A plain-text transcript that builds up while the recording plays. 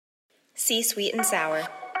C-Sweet and Sour,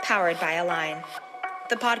 powered by Align,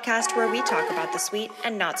 the podcast where we talk about the sweet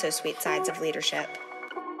and not so sweet sides of leadership.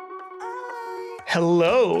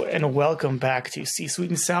 Hello and welcome back to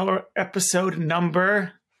C-Sweet and Sour episode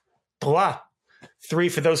number 3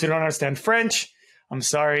 for those who don't understand French. I'm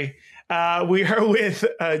sorry. We are with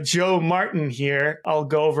Joe Martin here. I'll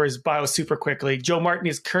go over his bio super quickly. Joe Martin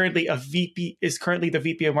is currently the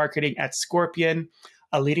VP of marketing at Scorpion,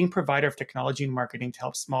 a leading provider of technology and marketing to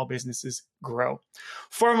help small businesses grow.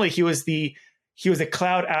 Formerly, he was a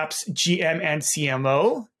Cloud Apps GM and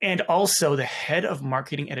CMO, and also the head of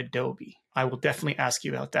marketing at Adobe. I will definitely ask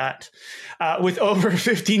you about that. With over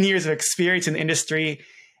 15 years of experience in the industry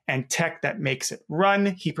and tech that makes it run,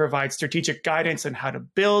 he provides strategic guidance on how to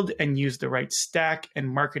build and use the right stack and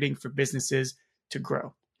marketing for businesses to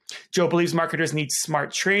grow. Joe believes marketers need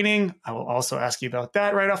smart training. I will also ask you about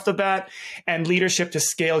that right off the bat, and leadership to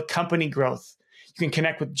scale company growth. You can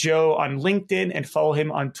connect with Joe on LinkedIn and follow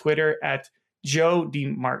him on Twitter at Joe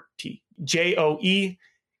DiMarti, Joe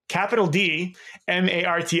capital D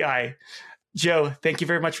Marti. Joe, thank you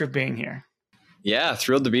very much for being here. Yeah,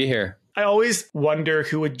 thrilled to be here. I always wonder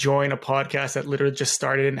who would join a podcast that literally just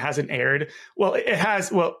started and hasn't aired. Well, it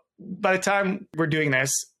has. Well, by the time we're doing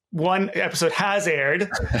this, one episode has aired,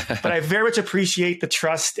 but I very much appreciate the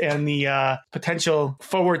trust and the potential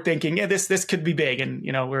forward thinking. Yeah, this could be big, and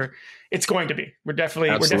it's going to be. We're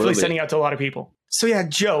definitely sending out to a lot of people. So yeah,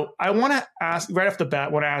 Joe, I want to ask right off the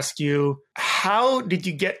bat. Want to ask you, how did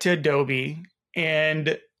you get to Adobe,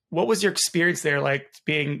 and what was your experience there like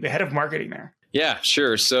being the head of marketing there? Yeah,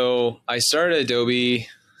 sure. So I started Adobe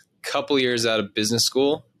a couple years out of business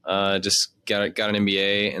school. Just got an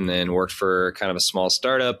MBA and then worked for kind of a small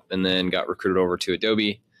startup and then got recruited over to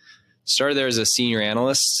Adobe. Started there as a senior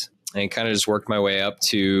analyst and kind of just worked my way up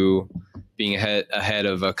to being ahead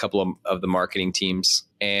of a couple of the marketing teams.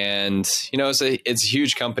 And, it's a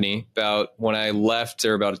huge company. When I left,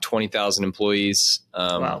 there were about 20,000 employees.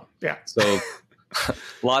 Wow. Yeah. So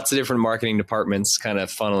lots of different marketing departments kind of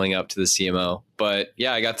funneling up to the CMO. But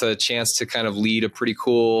yeah, I got the chance to kind of lead a pretty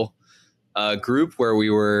cool group where we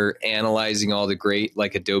were analyzing all the great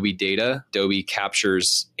Adobe data. Adobe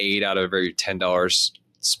captures 8 out of every $10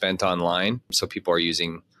 spent online. So people are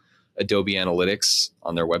using Adobe Analytics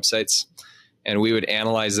on their websites. And we would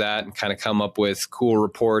analyze that and kind of come up with cool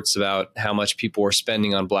reports about how much people were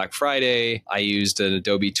spending on Black Friday. I used an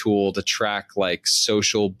Adobe tool to track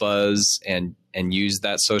social buzz and use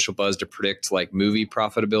that social buzz to predict movie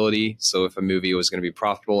profitability. So if a movie was going to be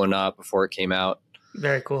profitable or not before it came out.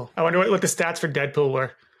 Very cool. I wonder what the stats for Deadpool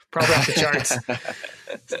were. Probably off the charts.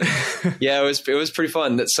 Yeah, it was pretty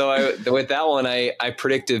fun. So with that one, I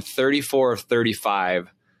predicted 34 of 35,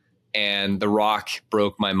 and The Rock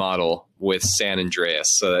broke my model with San Andreas.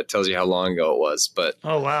 So that tells you how long ago it was. But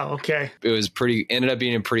oh wow, okay. It ended up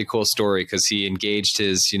being a pretty cool story because he engaged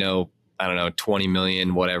his 20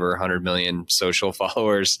 million, 100 million social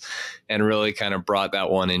followers, and really kind of brought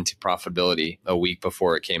that one into profitability a week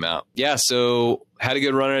before it came out. Yeah. So had a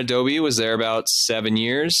good run at Adobe, was there about 7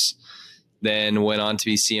 years, then went on to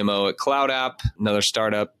be CMO at Cloud App, another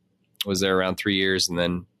startup, was there around 3 years, and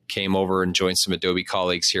then came over and joined some Adobe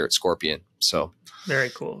colleagues here at Scorpion. So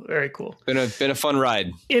very cool. Very cool. Been a fun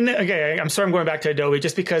ride. I'm sorry, I'm going back to Adobe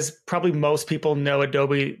just because probably most people know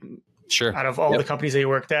Adobe. Sure. Out of all the companies that you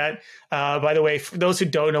worked at. By the way, for those who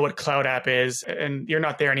don't know what Cloud App is, and you're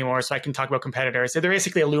not there anymore, so I can talk about competitors. So they're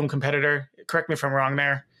basically a Loom competitor. Correct me if I'm wrong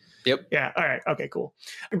there. Yep. Yeah. All right. Okay, cool.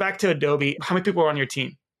 Back to Adobe. How many people were on your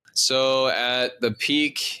team? So at the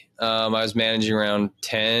peak, I was managing around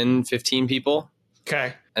 10, 15 people.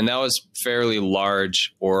 Okay. And that was fairly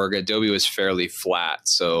large org. Adobe was fairly flat.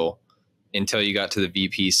 So until you got to the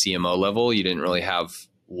VP CMO level, you didn't really have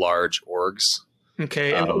large orgs.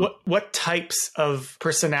 Okay. And what types of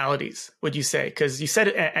personalities would you say? Because you said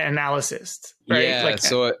an analyst, right? Yeah.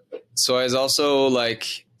 So I was also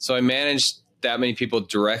so I managed that many people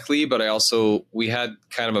directly, but we had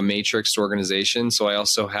kind of a matrixed organization. So I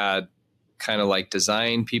also had kind of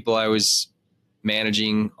design people I was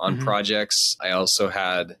managing on projects. I also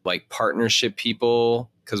had partnership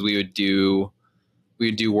people because we would do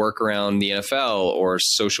work around the NFL or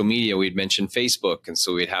social media. We'd mention Facebook. And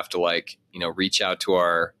so we'd have to reach out to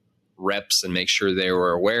our reps and make sure they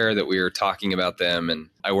were aware that we were talking about them. And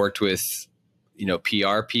I worked with,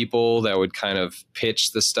 PR people that would kind of pitch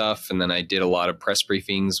the stuff. And then I did a lot of press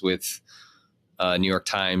briefings with New York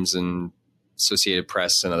Times and Associated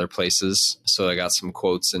Press and other places. So I got some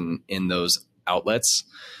quotes in those outlets.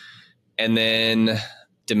 And then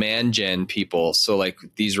demand gen people. So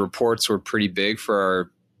these reports were pretty big for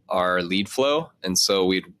our lead flow. And so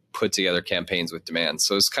we'd put together campaigns with demand.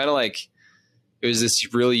 So it's kind of it was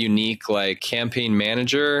this really unique like campaign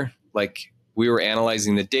manager. Like we were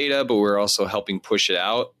analyzing the data, but we were also helping push it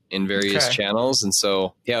out in various channels. And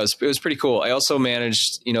so, yeah, it was pretty cool. I also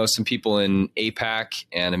managed, some people in APAC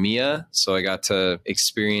and EMEA. So I got to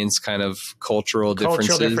experience kind of cultural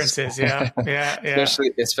differences. Yeah.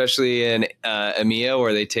 Especially in EMEA,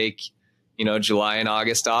 where they take, July and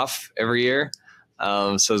August off every year.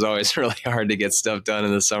 So it's always really hard to get stuff done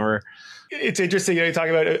in the summer. It's interesting, you talk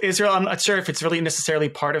about Israel. I'm not sure if it's really necessarily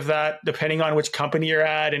part of that, depending on which company you're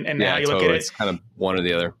at and how you look at it. It's kind of one or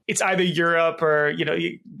the other. It's either Europe or,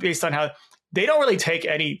 based on how they don't really take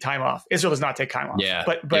any time off. Israel does not take time off. Yeah.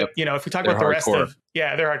 But if we talk about the rest of,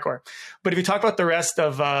 they're hardcore. But if you talk about the rest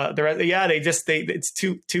of it's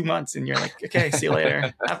 2 months and you're like, okay, see you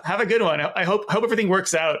later. Have a good one. I hope everything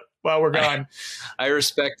works out while we're gone. I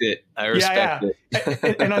respect it.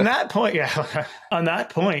 it. And on that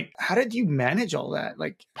point, how did you manage all that?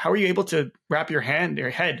 Like, how were you able to wrap your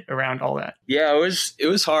head around all that? Yeah, it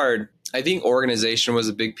was hard. I think organization was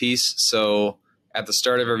a big piece. So at the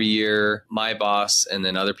start of every year, my boss and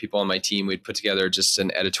then other people on my team, we'd put together just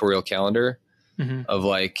an editorial calendar of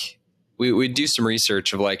like, we'd do some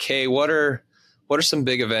research of like, hey, what are some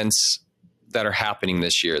big events that are happening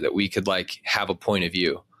this year that we could like have a point of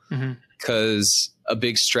view? Because a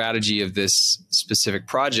big strategy of this specific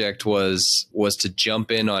project was to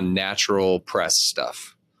jump in on natural press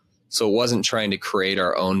stuff. So it wasn't trying to create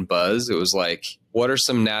our own buzz. It was like, what are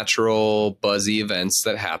some natural buzzy events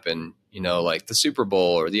that happen, like the Super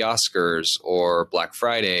Bowl or the Oscars or Black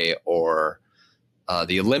Friday or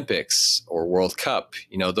the Olympics or World Cup?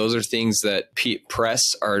 Those are things that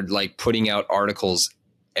press are like putting out articles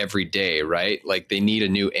every day, right? Like they need a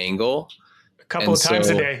new angle. A couple of times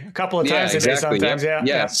a day sometimes.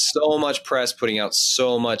 Yeah. So much press putting out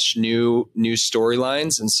so much new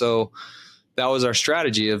storylines. And so that was our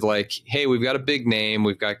strategy of like, hey, we've got a big name.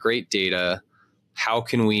 We've got great data. How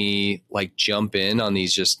can we like jump in on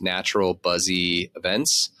these just natural buzzy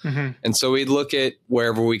events? And so we'd look at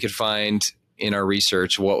wherever we could find in our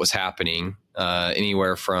research what was happening,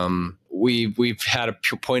 anywhere from we've had a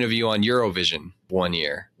point of view on Eurovision one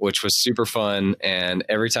year, which was super fun. And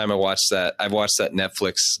every time I've watched that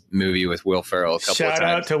Netflix movie with Will Ferrell a couple of times. Shout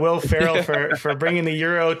out to Will Ferrell for bringing the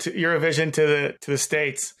Eurovision to the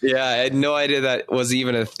States. Yeah, I had no idea that was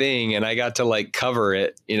even a thing. And I got to like cover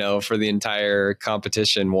it, for the entire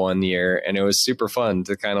competition one year. And it was super fun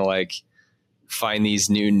to kind of like find these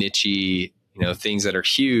new niche-y things that are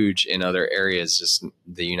huge in other areas. Just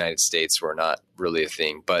the United States were not really a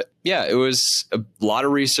thing. But yeah, it was a lot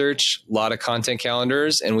of research, a lot of content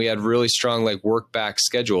calendars, and we had really strong like work back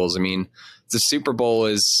schedules. I mean, the Super Bowl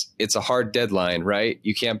it's a hard deadline, right?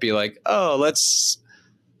 You can't be like, oh, let's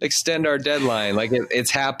extend our deadline. Like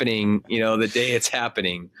it's happening, the day it's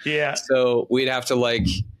happening. Yeah. So we'd have to like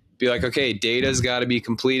be like, okay, data's got to be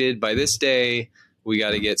completed by this day. We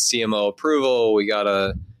got to get CMO approval. We got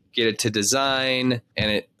to get it to design,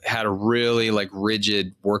 and it had a really like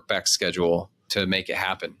rigid work back schedule to make it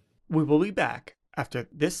happen. We will be back after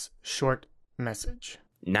this short message.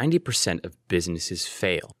 90% of businesses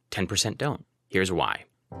fail, 10% don't. Here's why.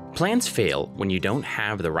 Plans fail when you don't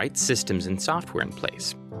have the right systems and software in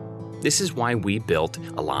place. This is why we built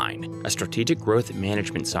Align, a strategic growth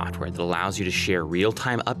management software that allows you to share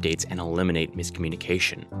real-time updates and eliminate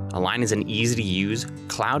miscommunication. Align is an easy-to-use,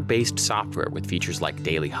 cloud-based software with features like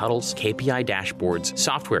daily huddles, KPI dashboards,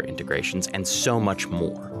 software integrations, and so much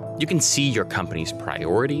more. You can see your company's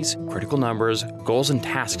priorities, critical numbers, goals, and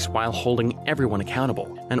tasks while holding everyone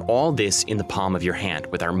accountable. And all this in the palm of your hand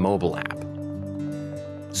with our mobile app.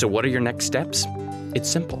 So what are your next steps? It's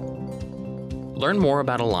simple. Learn more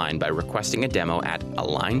about Align by requesting a demo at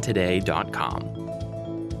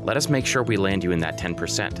aligntoday.com. Let us make sure we land you in that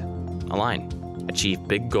 10%. Align. Achieve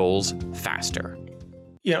big goals faster.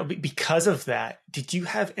 Because of that, did you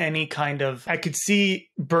have any kind of, I could see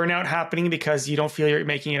burnout happening because you don't feel you're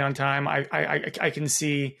making it on time. I can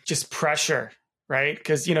see just pressure, right?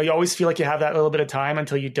 Because, you always feel like you have that little bit of time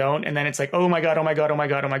until you don't. And then it's like, oh my God. What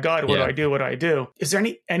do I do? What do I do? Is there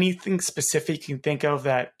anything specific you can think of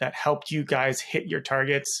that helped you guys hit your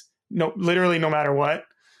targets? No, literally no matter what.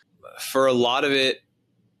 For a lot of it,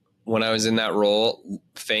 when I was in that role,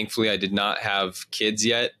 thankfully I did not have kids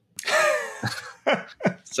yet.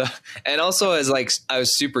 So, and also as like, I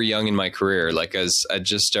was super young in my career, like as I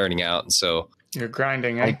just starting out. And so you're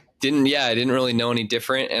grinding, eh? I didn't really know any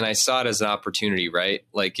different. And I saw it as an opportunity, right?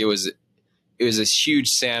 Like it was a huge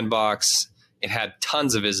sandbox. It had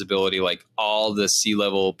tons of visibility. Like all the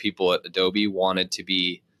C-level people at Adobe wanted to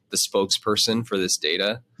be the spokesperson for this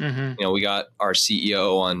data. We got our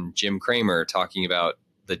CEO on Jim Cramer talking about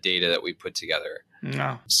the data that we put together.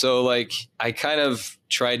 No. So like I kind of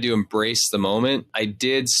tried to embrace the moment. I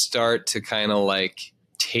did start to kind of like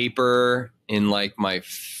taper in like my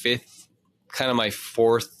fourth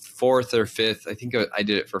or fifth. I think I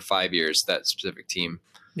did it for 5 years, that specific team.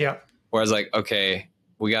 Yeah. Where I was like, okay,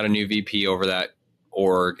 we got a new VP over that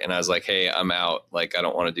org. And I was like, hey, I'm out. Like, I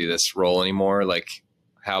don't want to do this role anymore. Like,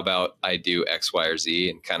 how about I do X, Y, or Z,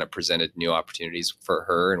 and kind of presented new opportunities for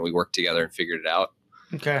her. And we worked together and figured it out.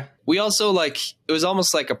 Okay. We also like, it was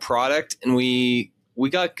almost like a product, and we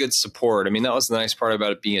got good support. I mean, that was the nice part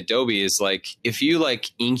about it being Adobe, is like, if you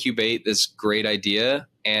like incubate this great idea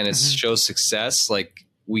and it shows success, like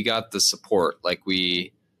we got the support. Like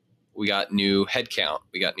we got new headcount,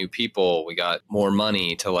 we got new people, we got more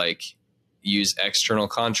money to like use external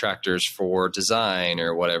contractors for design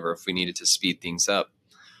or whatever if we needed to speed things up.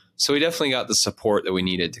 So we definitely got the support that we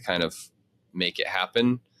needed to kind of make it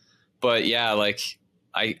happen. But yeah, like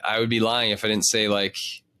I would be lying if I didn't say like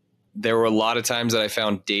there were a lot of times that I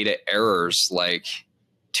found data errors like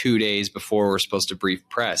 2 days before we're supposed to brief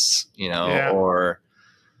press, you know, Yeah. or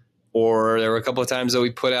there were a couple of times that we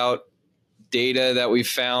put out data that we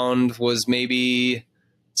found was maybe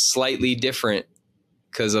slightly different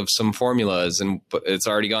because of some formulas, and it's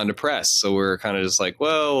already gone to press. So we're kind of just like,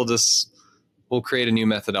 well, we'll create a new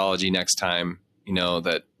methodology next time, you know,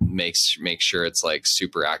 that makes sure it's like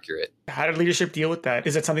super accurate. How did leadership deal with that?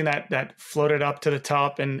 Is it something that floated up to the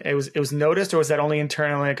top and it was noticed, or was that only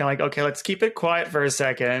internally kind of like, okay, let's keep it quiet for a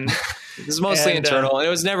second? It was mostly internal, and it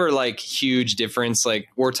was never like huge difference. Like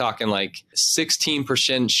we're talking like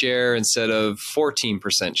 16% share instead of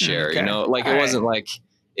 14% share, Okay. you know, like All it wasn't like,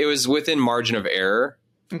 it was within margin of error.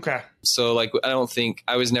 Okay. So like, I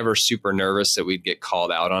was never super nervous that we'd get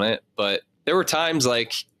called out on it, but there were times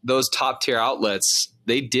like those top tier outlets,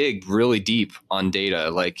 they dig really deep on data.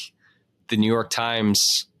 Like the New York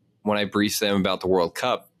Times, when I briefed them about the World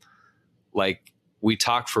Cup, like we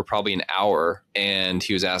talked for probably an hour, and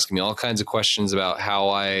he was asking me all kinds of questions about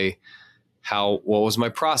what was my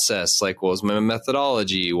process? Like, what was my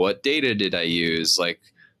methodology? What data did I use? Like,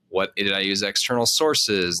 what did I use external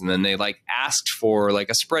sources? And then they like asked for like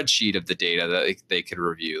a spreadsheet of the data that they could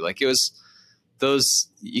review. Like it was those,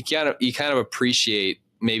 you kind of appreciate,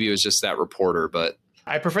 maybe it was just that reporter, but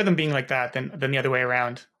I prefer them being like that than the other way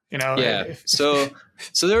around, you know? yeah. So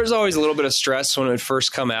there was always a little bit of stress when it would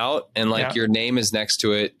first come out, and like your name is next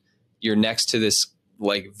to it. You're next to this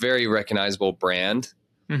like very recognizable brand.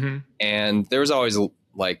 Mm-hmm. And there was always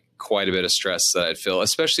like quite a bit of stress that I'd feel,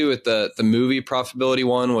 especially with the movie profitability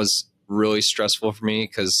one was really stressful for me,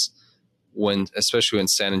 because especially when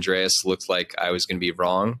San Andreas looked like I was going to be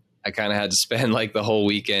wrong, I kind of had to spend like the whole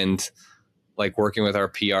weekend like working with our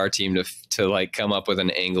PR team to like come up with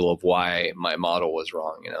an angle of why my model was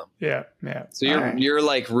wrong, you know? Yeah. Yeah. So you're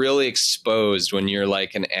like really exposed when you're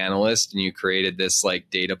like an analyst and you created this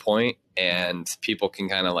like data point, and people can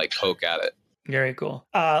kind of like poke at it. Very cool.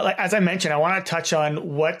 Like as I mentioned, I want to touch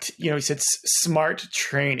on what, you said smart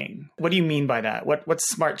training. What do you mean by that? What's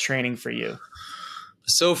smart training for you?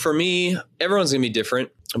 So for me, everyone's going to be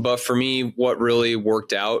different, but for me, what really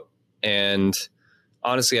worked out, and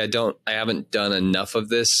honestly, I haven't done enough of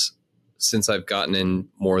this since I've gotten in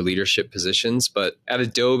more leadership positions, but at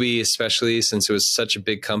Adobe, especially since it was such a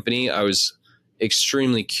big company, I was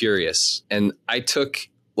extremely curious, and I took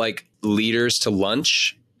like leaders to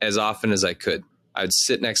lunch as often as I could. I'd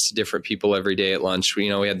sit next to different people every day at lunch. We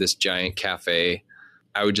had this giant cafe.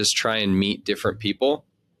 I would just try and meet different people.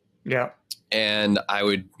 Yeah. And I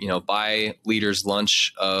would, buy leaders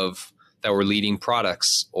lunch that were leading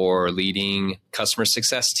products or leading customer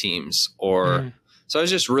success teams, so I was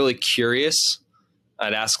just really curious.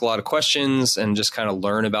 I'd ask a lot of questions and just kind of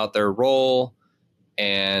learn about their role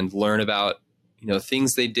and learn about,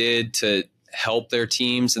 things they did to help their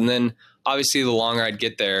teams. And then obviously the longer I'd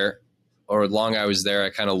get there, or the longer I was there, I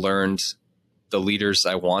kind of learned the leaders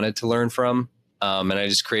I wanted to learn from. And I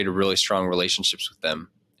just created really strong relationships with them,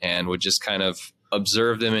 and would just kind of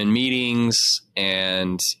observe them in meetings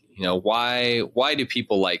and, why do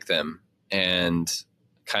people like them, and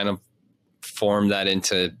kind of form that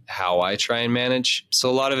into how I try and manage. So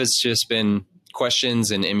a lot of it's just been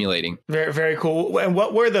questions and emulating. Very, very cool. And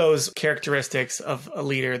what were those characteristics of a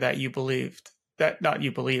leader that you believed, that not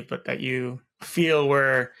you believe, but that you feel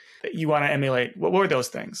that you want to emulate? What were those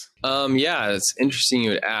things? Yeah, it's interesting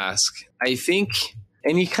you would ask. I think,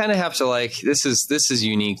 and you kind of have to this is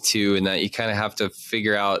unique too, in that you kind of have to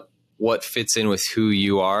figure out what fits in with who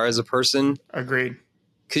you are as a person. Agreed.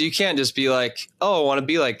 Because you can't just be like, oh, I want to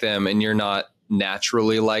be like them, and you're not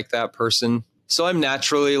naturally like that person. So I'm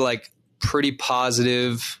naturally like pretty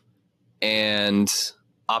positive and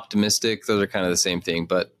optimistic. Those are kind of the same thing,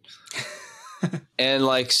 but and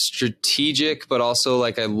like strategic, but also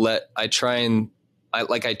like I'm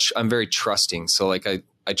very trusting. So like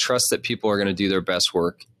I trust that people are going to do their best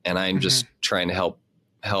work, and I'm just trying to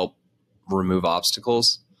help remove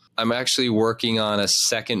obstacles. I'm actually working on a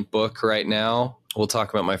second book right now. We'll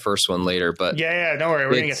talk about my first one later, but yeah, don't worry.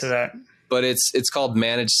 We're going to get to that. But it's called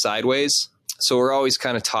Manage Sideways. So we're always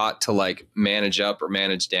kind of taught to like manage up or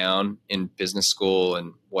manage down in business school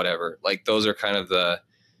and whatever. Like those are kind of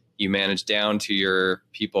you manage down to your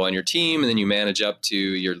people on your team, and then you manage up to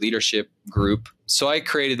your leadership group. So I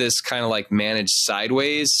created this kind of like manage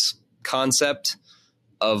sideways concept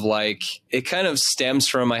of like, it kind of stems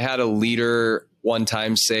from, I had a leader one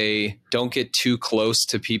time say, don't get too close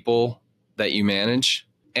to people that you manage.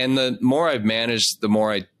 And the more I've managed, the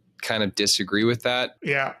more I kind of disagree with that.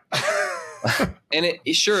 Yeah. And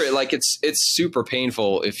it's super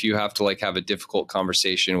painful if you have to like have a difficult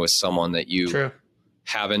conversation with someone that you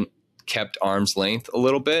haven't kept arm's length a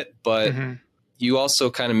little bit, but you also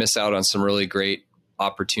kind of miss out on some really great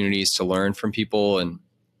opportunities to learn from people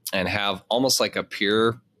and have almost like a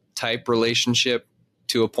peer type relationship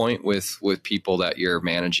to a point with people that you're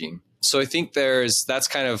managing. So I think that's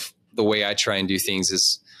kind of the way I try and do things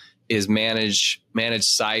is manage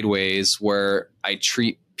sideways, where I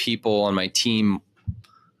treat people on my team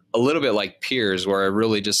a little bit like peers, where I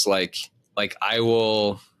really just like I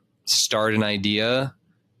will start an idea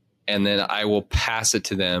and then I will pass it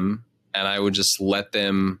to them, and I would just let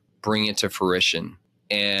them bring it to fruition.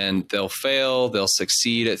 And they'll fail, they'll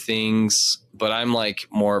succeed at things, but I'm like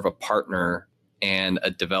more of a partner and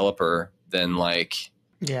a developer than like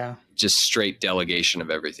just straight delegation of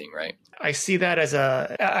everything, right? I see that as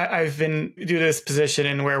I've been due to this position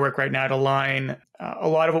and where I work right now at Align. A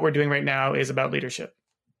lot of what we're doing right now is about leadership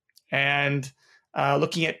and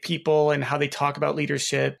looking at people and how they talk about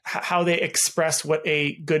leadership, how they express what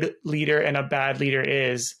a good leader and a bad leader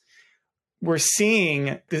is. We're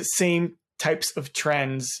seeing the same types of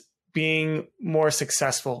trends being more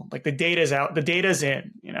successful. Like the data's out, the data's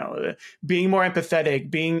in, being more empathetic,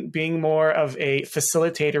 being more of a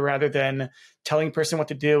facilitator rather than telling a person what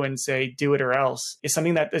to do and say, do it or else, is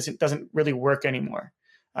something that doesn't really work anymore.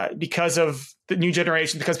 Because of the new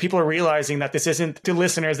generation, because people are realizing that this isn't, to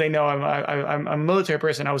listeners, they know I'm a military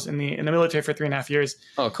person. I was in the military for 3.5 years.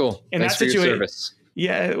 Oh, cool. In Thanks that for your situation, service.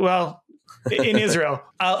 Yeah, well, in Israel,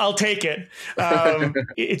 I'll take it.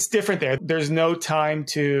 It's different there. There's no time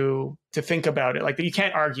to think about it. Like you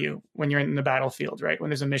can't argue when you're in the battlefield, right? When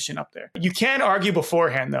there's a mission up there. You can argue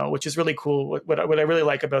beforehand though, which is really cool. What I really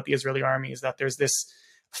like about the Israeli army is that there's this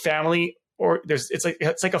family, or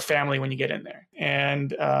it's like a family when you get in there,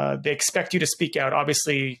 and they expect you to speak out,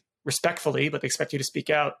 obviously respectfully, but they expect you to speak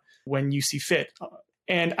out when you see fit.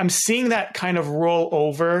 And I'm seeing that kind of roll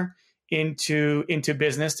over into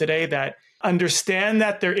business today, that understand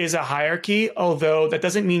that there is a hierarchy, although that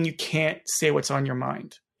doesn't mean you can't say what's on your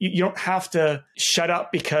mind. You don't have to shut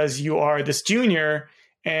up because you are this junior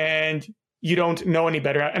and you don't know any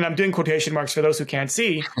better. And I'm doing quotation marks for those who can't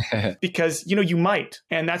see, because, you might.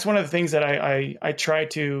 And that's one of the things that I try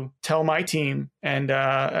to tell my team. And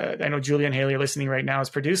I know Julia and Haley are listening right now as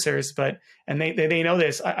producers, and they know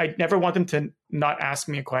this. I never want them to not ask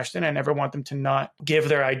me a question. I never want them to not give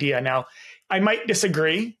their idea. Now, I might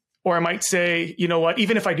disagree, or I might say, you know what,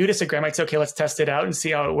 even if I do disagree, I might say, okay, let's test it out and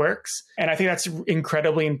see how it works. And I think that's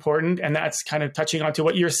incredibly important. And that's kind of touching on to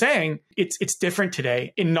what you're saying. It's different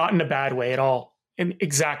today, and not in a bad way at all. An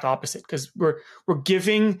exact opposite, because we're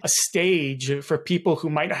giving a stage for people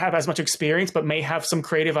who might not have as much experience, but may have some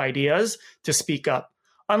creative ideas to speak up.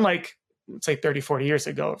 Unlike, let's say 30, 40 years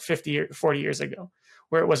ago, 50, 40 years ago,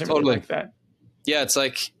 where it wasn't really like that. Yeah, it's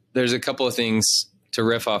like there's a couple of things to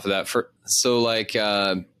riff off of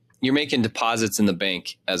that. You're making deposits in the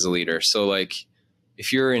bank as a leader. So like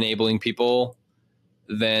if you're enabling people,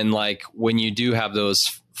 then like when you do have those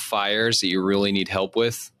fires that you really need help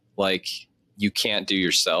with, like you can't do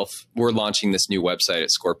yourself. We're launching this new website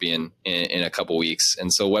at Scorpion in a couple weeks.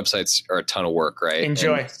 And so websites are a ton of work, right?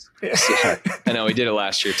 Enjoy. I know we did it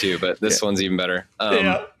last year too, but this one's even better.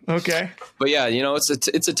 Yeah. Okay. But yeah,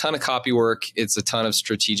 it's a ton of copy work. It's a ton of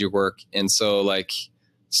strategic work. And so like,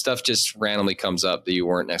 stuff just randomly comes up that you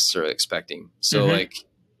weren't necessarily expecting. So like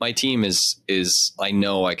my team is I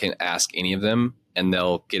know I can ask any of them and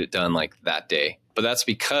they'll get it done like that day. But that's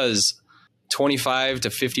because 25 to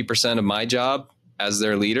 50% of my job as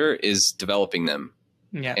their leader is developing them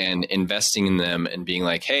and investing in them and being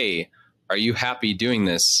like, hey, are you happy doing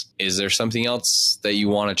this? Is there something else that you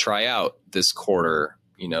want to try out this quarter?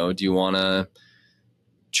 Do you want to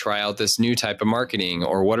try out this new type of marketing,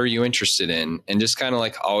 or what are you interested in? And just kind of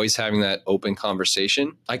like always having that open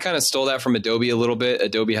conversation. I kind of stole that from Adobe a little bit.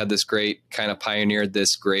 Adobe had this great kind of pioneered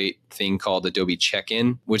this great thing called Adobe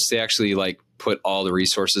Check-in, which they actually like put all the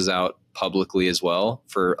resources out publicly as well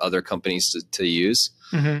for other companies to use.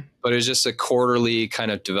 Mm-hmm. But it was just a quarterly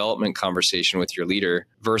kind of development conversation with your leader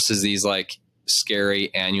versus these like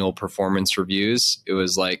scary annual performance reviews. It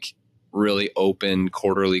was like really open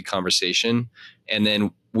quarterly conversation. And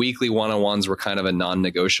then weekly one-on-ones were kind of a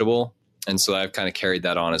non-negotiable. And so I've kind of carried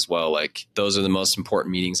that on as well. Like those are the most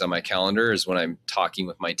important meetings on my calendar is when I'm talking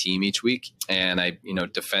with my team each week. And I,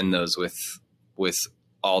 defend those with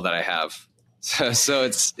all that I have. So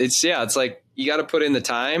it's like you got to put in the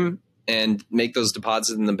time and make those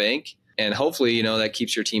deposits in the bank. And hopefully, that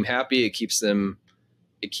keeps your team happy. It keeps them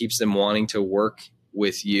wanting to work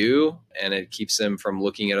with you, and it keeps them from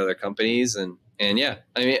looking at other companies. And yeah,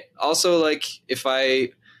 I mean, also like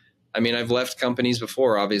I've left companies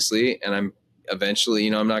before, obviously, and I'm eventually,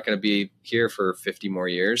 I'm not going to be here for 50 more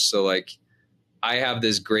years. So like, I have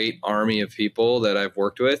this great army of people that I've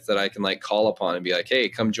worked with that I can like call upon and be like, hey,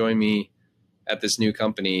 come join me at this new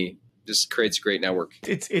company. Just creates a great network.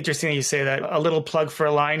 It's interesting that you say that. A little plug for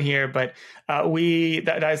Align here, but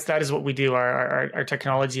that is what we do. Our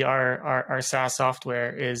technology, our SaaS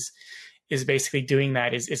software is basically doing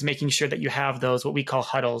that. Is making sure that you have those what we call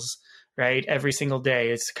huddles, right? Every single day.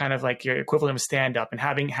 It's kind of like your equivalent of stand up, and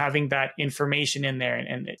having that information in there.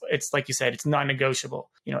 And it's like you said, it's non-negotiable.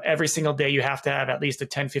 Every single day you have to have at least a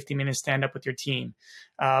 10, 15 minute stand up with your team.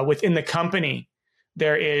 Within the company,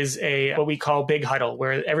 there is what we call big huddle,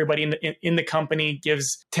 where everybody in the company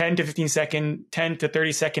gives 10 to 30 second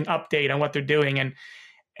update on what they're doing.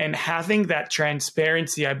 And having that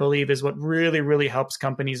transparency, I believe, is what really, really helps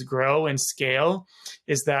companies grow and scale,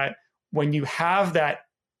 is that when you have that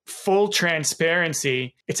full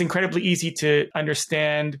transparency, it's incredibly easy to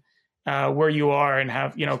understand where you are and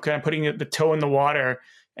have, kind of putting the toe in the water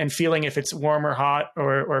and feeling if it's warm or hot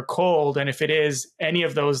or cold. And if it is any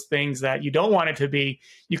of those things that you don't want it to be,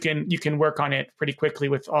 you can work on it pretty quickly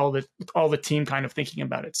with all the team kind of thinking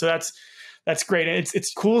about it. So that's great. And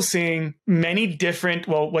it's cool seeing many different,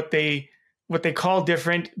 what they call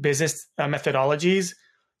different business methodologies.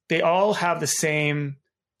 They all have the same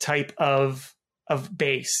type of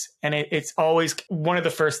base. And it's always one of the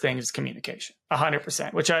first things is communication,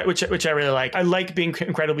 100%, which I really like. I like being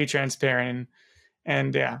incredibly transparent.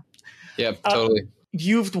 And yeah. Yeah, totally.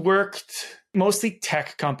 You've worked mostly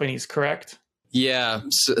tech companies, correct? Yeah.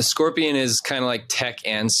 Scorpion is kind of like tech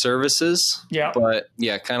and services. Yeah. But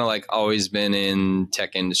yeah, kind of like always been in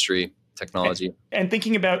tech industry, technology. And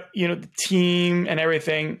thinking about, the team and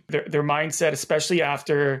everything, their mindset, especially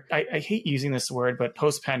after, I hate using this word, but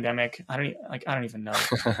post-pandemic, I don't even know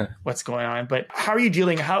what's going on. But how are you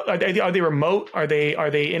dealing? How are they remote? Are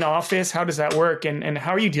they in office? How does that work? And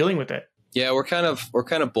how are you dealing with it? Yeah, we're kind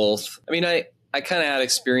of both. I mean, I kind of had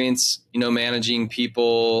experience, managing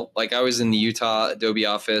people. Like I was in the Utah Adobe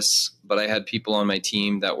office, but I had people on my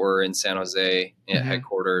team that were in San Jose at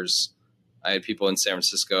headquarters. I had people in San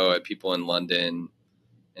Francisco. I had people in London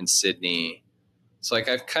and Sydney. So like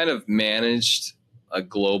I've kind of managed a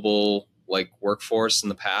global like workforce in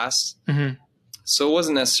the past. Mm-hmm. So it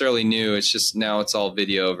wasn't necessarily new. It's just now it's all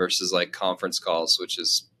video versus like conference calls, which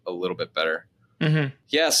is a little bit better. Mm-hmm.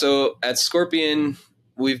 Yeah. So at Scorpion,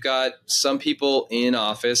 we've got some people in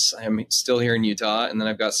office. I'm still here in Utah, and then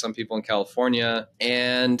I've got some people in California.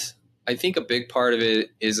 And I think a big part of it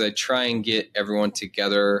is I try and get everyone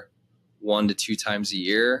together 1 to 2 times a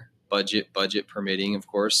year, budget permitting, of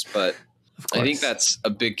course. But I think that's a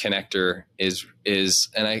big connector is,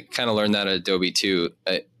 and I kind of learned that at Adobe too.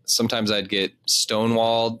 Sometimes I'd get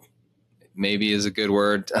stonewalled, maybe is a good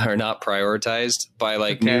word, or not prioritized by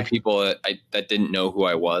like new people that didn't know who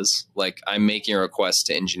I was. Like I'm making a request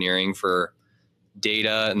to engineering for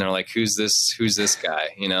data, and they're like, "Who's this guy?"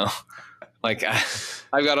 Like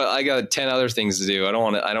I got 10 other things to do. I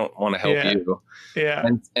don't want to help you. Yeah.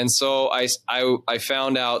 And so I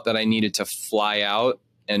found out that I needed to fly out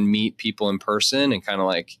and meet people in person and kind of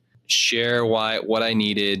like share what I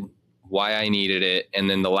needed, why I needed it, and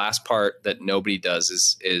then the last part that nobody does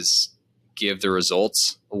is give the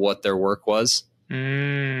results of what their work was.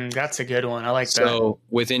 That's a good one. I like that. So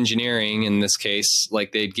with engineering, in this case,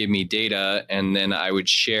 like they'd give me data and then I would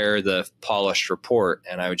share the polished report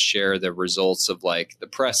and I would share the results of like the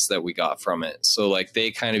press that we got from it. So like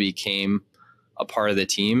they kind of became a part of the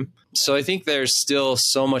team. So I think there's still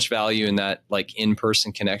so much value in that like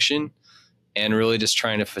in-person connection, and really just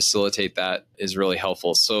trying to facilitate that is really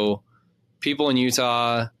helpful. So people in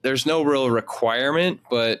Utah, there's no real requirement,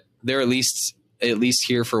 but they're at least at least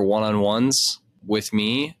here for one-on-ones with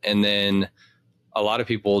me. And then a lot of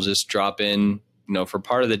people will just drop in, for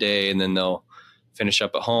part of the day, and then they'll finish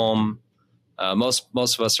up at home. Most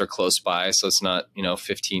of us are close by, so it's not,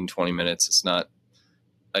 15, 20 minutes. It's not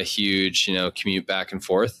a huge, commute back and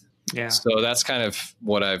forth. Yeah. So that's kind of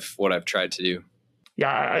what I've tried to do.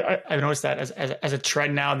 Yeah, I've noticed that as a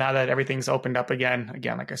trend now that everything's opened up again,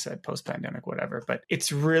 like I said, post-pandemic, whatever. But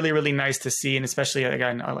it's really, really nice to see. And especially,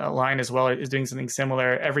 again, Align as well is doing something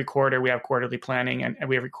similar. Every quarter, we have quarterly planning, and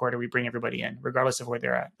every quarter we bring everybody in, regardless of where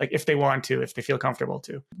they're at. Like if they want to, if they feel comfortable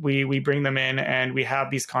to. We bring them in and we have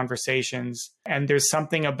these conversations. And there's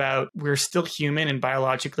something about, we're still human, and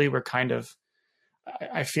biologically, we're kind of,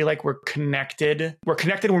 I feel like we're connected. We're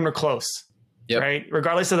connected when we're close. Yep. Right.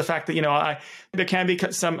 Regardless of the fact that, there can be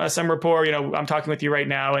some rapport, I'm talking with you right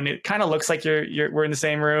now and it kind of looks like we're in the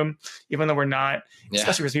same room, even though we're not,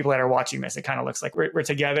 especially with people that are watching this. It kind of looks like we're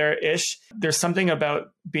together ish. There's something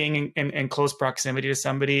about being in close proximity to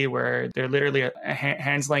somebody where they're literally a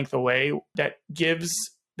hand's length away that gives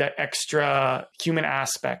that extra human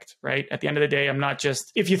aspect, right? At the end of the day, I'm not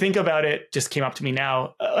just, if you think about it, just came up to me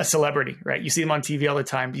now, a celebrity, right? You see them on TV all the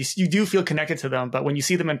time. You do feel connected to them, but when you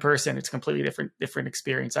see them in person, it's a completely different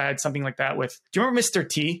experience. I had something like that with, do you remember Mr.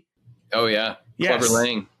 T? Oh yeah. Yes. Clever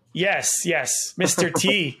Lang. Yes. Mr.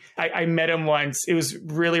 T. I met him once. It was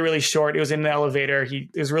really, really short. It was in the elevator.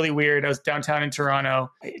 It was really weird. I was downtown in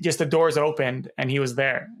Toronto. Just the doors opened and he was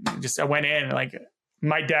there. I went in and like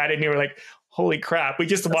my dad and me were like, holy crap. We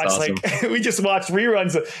just watched awesome. We just watched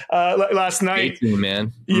reruns last night. A-team,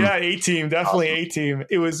 man. Yeah, A-team, definitely awesome. A-team.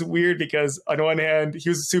 It was weird because on one hand, he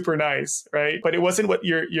was super nice, right? But it wasn't what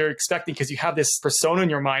you're expecting because you have this persona in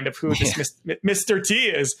your mind of who this Mr. T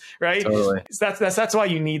is, right? Totally. So that's why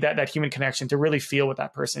you need that human connection to really feel what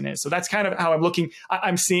that person is. So that's kind of how I'm looking.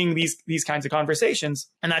 I'm seeing these kinds of conversations.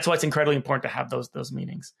 And that's why it's incredibly important to have those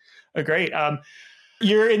meetings. Great.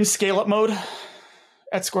 You're in scale-up mode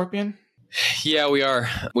at Scorpion? Yeah, we are.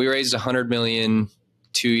 We raised $100 million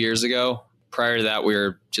 2 years ago. Prior to that, we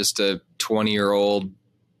were just a 20-year-old,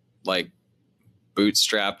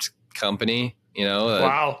 bootstrapped company.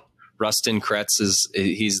 Wow. Rustin Kretz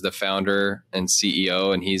he's the founder and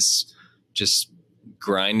CEO, and he's just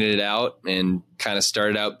grinded it out and kind of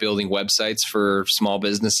started out building websites for small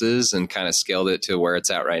businesses and kind of scaled it to where it's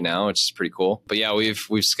at right now, which is pretty cool. But yeah, we've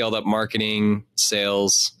scaled up marketing,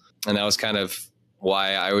 sales, and that was kind of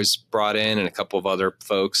why I was brought in, and a couple of other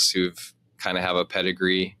folks who've kind of have a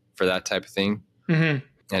pedigree for that type of thing. Mm-hmm. And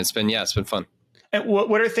it's been fun. And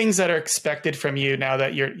what are things that are expected from you now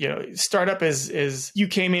that startup is you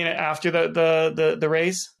came in after the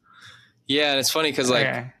raise? Yeah, and it's funny because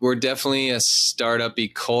we're definitely a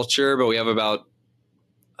startup-y culture, but we have about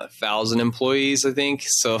 1,000 employees, I think.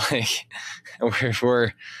 So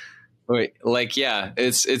we're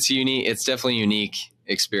it's unique. It's definitely unique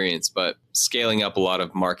experience, but scaling up a lot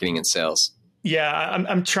of marketing and sales. Yeah,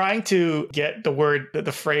 I'm trying to get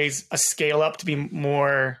the phrase a scale up to be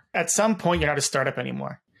more, at some point you're not a startup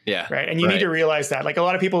anymore. Yeah. Right. And you need to realize that. Like a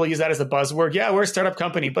lot of people use that as a buzzword. Yeah, we're a startup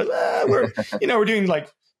company, but we're we're doing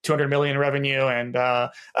like 200 million revenue and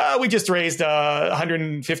we just raised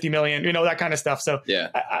 150 million, that kind of stuff. So yeah,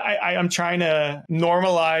 I'm trying to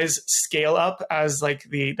normalize scale up as like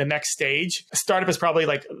the next stage. Startup is probably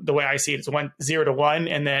like the way I see it is 0 to 1,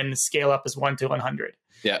 and then scale up is 1 to 100.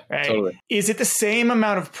 Yeah, right? Totally. Is it the same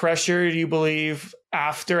amount of pressure, do you believe,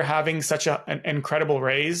 after having such an incredible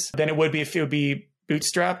raise than it would be if it would be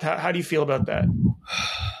bootstrapped? How do you feel about that?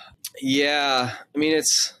 Yeah, I mean,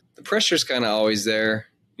 the pressure's kind of always there.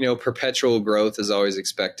 Perpetual growth is always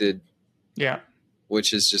expected. Yeah.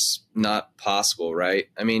 Which is just not possible, right?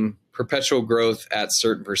 I mean, perpetual growth at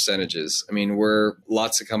certain percentages. I mean,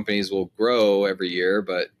 lots of companies will grow every year,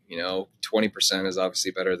 but 20% is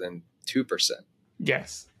obviously better than 2%.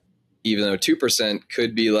 Yes. Even though 2%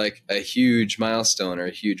 could be like a huge milestone or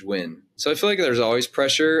a huge win. So I feel like there's always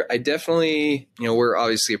pressure. I definitely, we're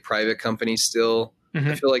obviously a private company still. Mm-hmm.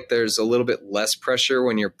 I feel like there's a little bit less pressure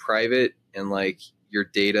when you're private and your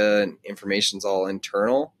data and information's all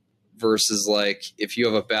internal versus if you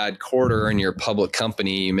have a bad quarter and you're a public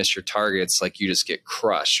company, you miss your targets, you just get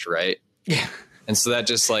crushed. Right. Yeah. And so that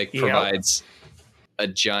just provides a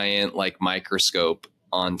giant microscope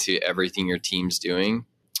onto everything your team's doing.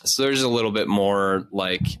 So there's a little bit more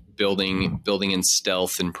building in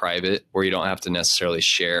stealth in private where you don't have to necessarily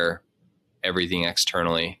share everything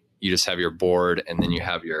externally. You just have your board and then you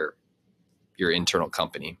have your internal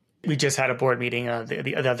company. We just had a board meeting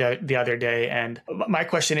the other day. And my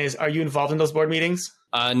question is, are you involved in those board meetings?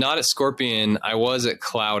 Not at Scorpion. I was at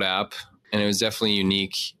Cloud App, and it was definitely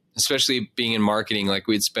unique especially being in marketing, like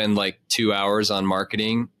we'd spend like 2 hours on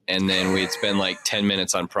marketing and then we'd spend like 10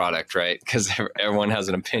 minutes on product, right? Because everyone has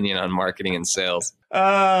an opinion on marketing and sales.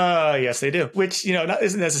 Yes, they do. Which,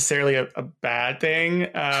 isn't necessarily a bad thing.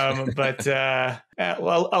 But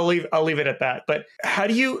well, I'll leave it at that. But how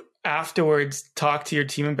do you afterwards talk to your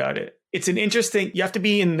team about it? It's you have to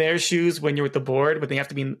be in their shoes when you're with the board, but they have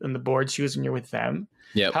to be in the board shoes when you're with them.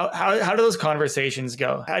 Yeah. How do those conversations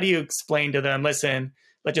go? How do you explain to them, listen,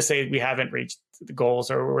 let's just say we haven't reached the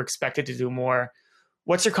goals or we're expected to do more.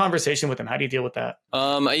 What's your conversation with them? How do you deal with that?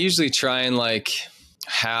 I usually try and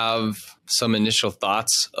have some initial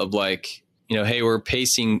thoughts of hey, we're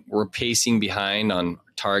pacing behind on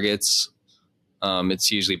targets.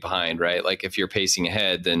 It's usually behind, right? Like if you're pacing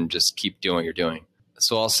ahead, then just keep doing what you're doing.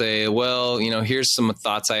 So I'll say, well, here's some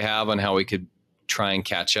thoughts I have on how we could try and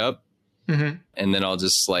catch up. Mm-hmm. And then I'll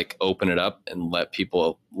just open it up and let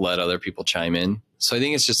other people chime in. So I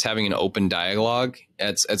think it's just having an open dialogue.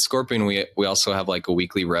 At Scorpion, we also have a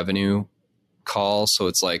weekly revenue call. So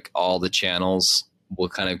it's all the channels will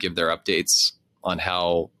kind of give their updates on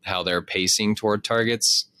how they're pacing toward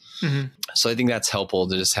targets. Mm-hmm. So I think that's helpful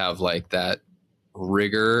to just have that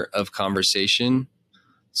rigor of conversation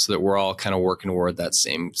so that we're all kind of working toward that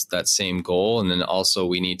same goal. And then also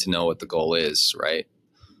we need to know what the goal is, right?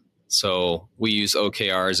 So we use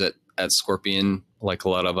OKRs at Scorpion, like a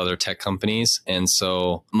lot of other tech companies. And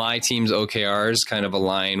so my team's OKRs kind of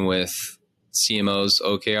align with CMO's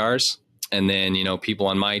OKRs. And then, people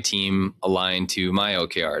on my team align to my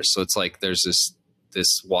OKRs. So it's there's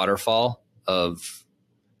this waterfall of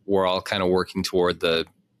we're all kind of working toward the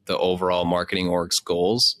overall marketing org's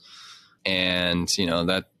goals. And,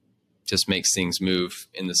 that just makes things move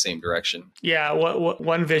in the same direction. Yeah.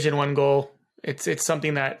 One vision, one goal. It's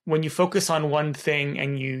something that when you focus on one thing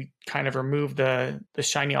and you kind of remove the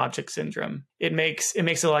shiny object syndrome, it makes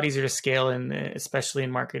it a lot easier to scale, especially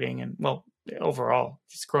in marketing and overall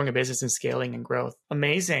just growing a business and scaling and growth.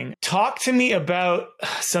 Amazing. Talk to me about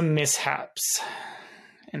some mishaps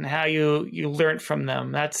and how you learned from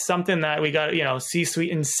them. That's something that we got,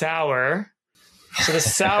 C-suite and sour. So the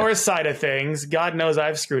sour side of things, God knows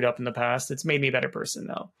I've screwed up in the past. It's made me a better person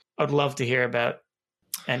though. I'd love to hear about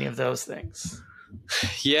any of those things.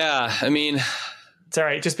 Yeah. I mean, it's all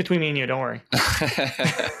right. Just between me and you, don't worry.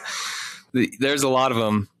 There's a lot of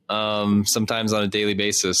them. Sometimes on a daily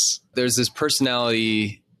basis. There's this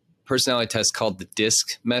personality test called the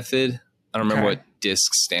DISC method. I don't remember what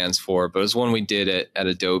DISC stands for, but it was one we did at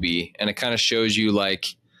Adobe, and it kind of shows you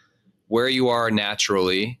where you are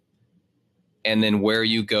naturally and then where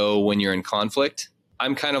you go when you're in conflict.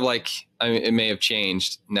 I'm kind of it may have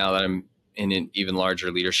changed now that I'm in an even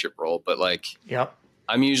larger leadership role, but yep.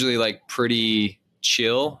 I'm usually pretty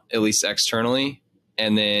chill, at least externally.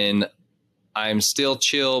 And then I'm still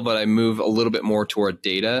chill, but I move a little bit more toward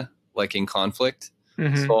data, in conflict.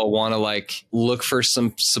 Mm-hmm. So I want to look for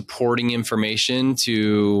some supporting information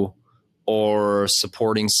or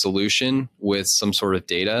supporting solution with some sort of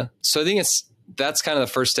data. So I think that's kind of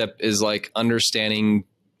the first step is understanding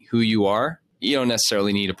who you are. You don't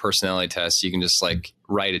necessarily need a personality test. You can just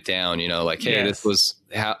write it down, hey, yes. This was,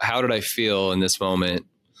 how did I feel in this moment?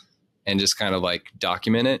 And just kind of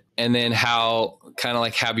document it. And then how kind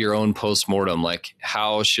of have your own postmortem,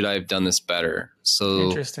 how should I have done this better? So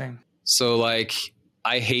interesting. So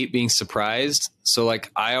I hate being surprised. So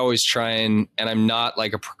I always try and I'm not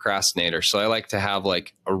a procrastinator. So I like to have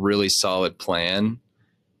a really solid plan.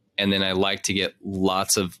 And then I like to get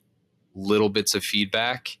lots of little bits of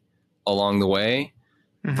feedback along the way,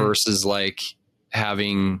 mm-hmm. versus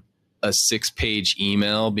having a 6-page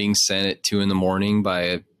email being sent at 2 a.m.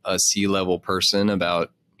 by a C-level person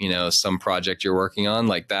about, some project you're working on.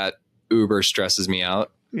 That uber stresses me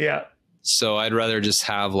out. Yeah. So I'd rather just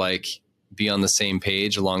have be on the same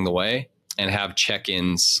page along the way and have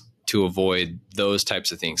check-ins to avoid those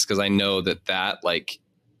types of things. Cause I know that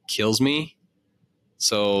kills me.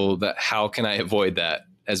 So that how can I avoid that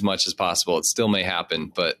as much as possible? It still may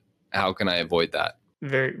happen, but how can I avoid that?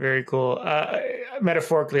 Very, very cool.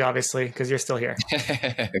 Metaphorically, obviously, because you're still here.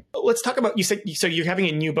 Let's talk about, you said you're having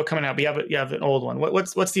a new book coming out, but you have an old one.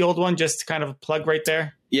 What's the old one? Just kind of a plug right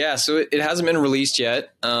there. Yeah. So it hasn't been released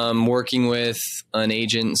yet. Working with an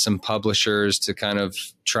agent and some publishers to kind of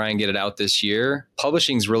try and get it out this year.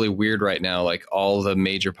 Publishing is really weird right now. All the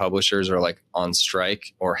major publishers are on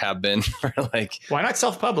strike or have been for why not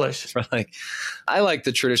self-publish? For I like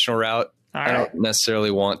the traditional route. All I don't necessarily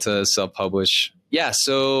want to self-publish. Yeah,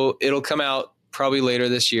 so it'll come out probably later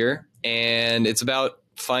this year, and it's about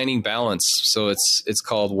finding balance. So it's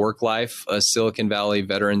called Work Life, a Silicon Valley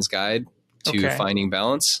Veteran's Guide to Finding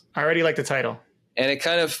Balance. I already like the title. And it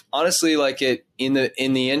kind of, honestly, like it in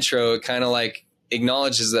the intro, it kind of like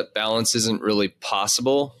acknowledges that balance isn't really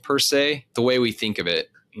possible per se, the way we think of it.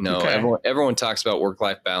 You know, Okay. everyone talks about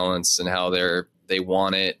work-life balance and how they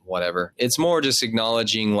want it, whatever. It's more just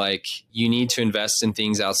acknowledging like you need to invest in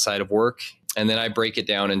things outside of work. And then I break it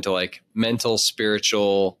down into like mental,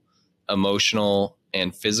 spiritual, emotional,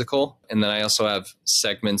 and physical. And then I also have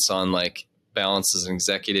segments on like balance as an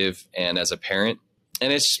executive and as a parent.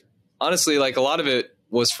 And it's honestly like a lot of it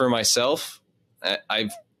was for myself. I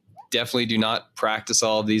definitely do not practice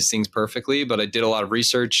all of these things perfectly, but I did a lot of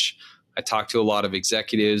research. I talked to a lot of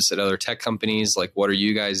executives at other tech companies, like, what are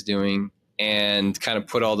you guys doing? And kind of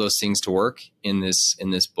put all those things to work in this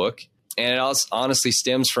book. And it also honestly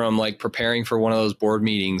stems from like preparing for one of those board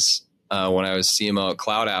meetings when I was CMO at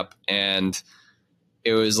Cloud App. And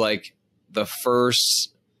it was like the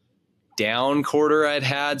first down quarter I'd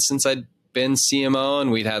had since I'd been CMO,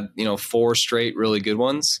 and we'd had, 4 straight really good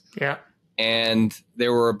ones. Yeah. And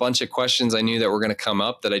there were a bunch of questions I knew that were going to come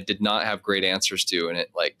up that I did not have great answers to. And it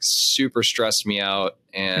like super stressed me out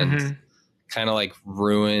and kind of like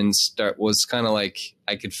was kind of like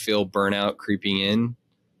I could feel burnout creeping in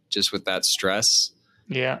just with that stress.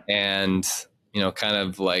 Yeah. And, kind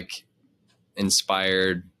of like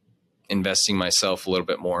inspired investing myself a little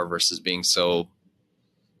bit more versus being so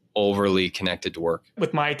overly connected to work.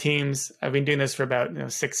 With my teams, I've been doing this for about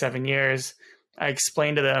 6-7 years. I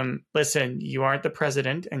explain to them, listen, you aren't the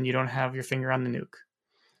president and you don't have your finger on the nuke.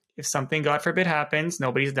 If something, God forbid, happens,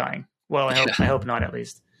 nobody's dying. Well, I hope not, at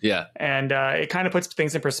least. Yeah. And it kind of puts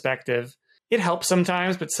things in perspective. It helps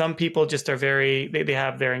sometimes, but some people just are they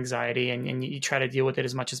have their anxiety and you try to deal with it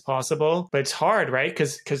as much as possible. But it's hard, right?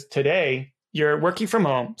 Because today you're working from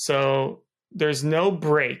home. So there's no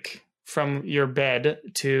break from your bed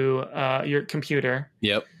to your computer.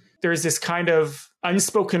 Yep. There's this kind of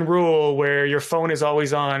unspoken rule where your phone is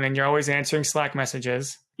always on and you're always answering Slack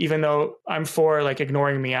messages, even though I'm for like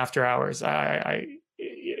ignoring me after hours.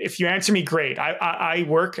 If you answer me, great. I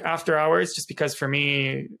work after hours just because for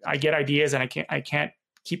me, I get ideas and I can't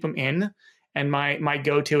keep them in. And my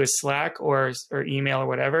go-to is Slack or email or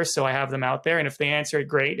whatever. So I have them out there. And if they answer it,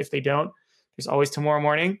 great. If they don't, there's always tomorrow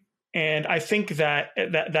morning. And I think that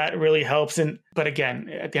really helps. But again,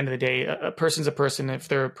 at the end of the day, a person's a person. If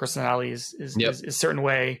their personality is a certain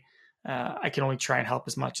way, I can only try and help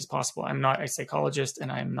as much as possible. I'm not a psychologist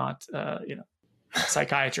and I'm not, a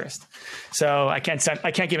psychiatrist. So I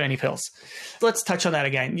can't give any pills. Let's touch on that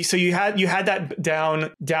again. So you had that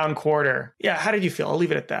down quarter. Yeah. How did you feel? I'll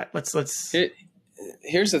leave it at that.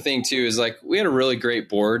 Here's the thing too, is like, we had a really great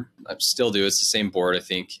board. I still do. It's the same board, I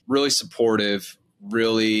think. Really supportive,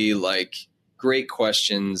 really like great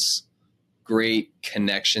questions, great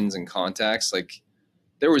connections and contacts. Like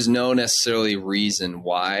there was no necessarily reason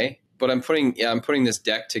why, but I'm putting this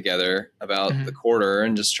deck together about the quarter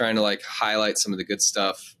and just trying to like highlight some of the good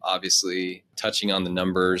stuff, obviously touching on the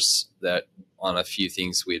numbers that on a few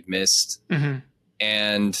things we had missed.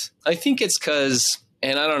 And I think it's because,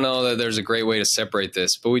 and I don't know that there's a great way to separate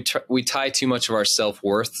this, but we tie too much of our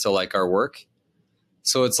self-worth to like our work.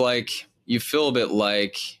 So it's like, you feel a bit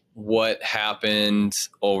like what happened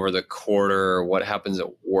over the quarter or what happens at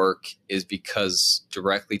work is because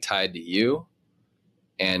directly tied to you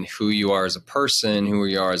and who you are as a person, who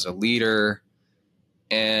you are as a leader.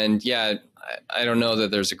 And yeah, I don't know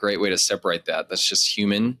that there's a great way to separate that. That's just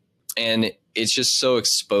human. And it's just so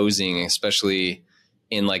exposing, especially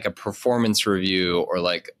in like a performance review or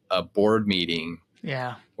like a board meeting.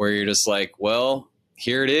 Yeah. Where you're just like, well,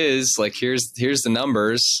 here it is. Like, here's the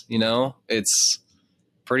numbers, it's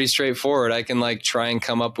pretty straightforward. I can like try and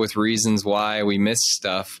come up with reasons why we missed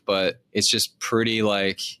stuff, but it's just pretty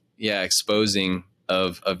like, exposing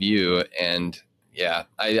of you. And yeah,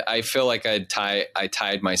 I feel like I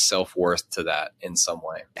tied my self-worth to that in some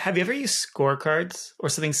way. Have you ever used scorecards or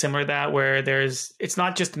something similar to that where it's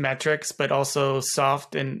not just metrics, but also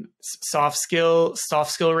soft skill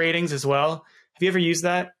ratings as well? Have you ever used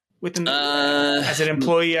that? As an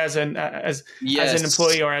employee, as an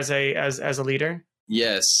employee, or as a leader?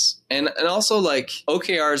 Yes, and also like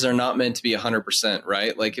OKRs are not meant to be 100%,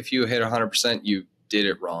 right? Like if you hit 100%, you did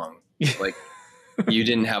it wrong. Like you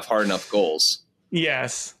didn't have hard enough goals.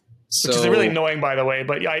 Yes, which is really annoying, by the way.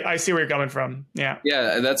 But I see where you're coming from. Yeah,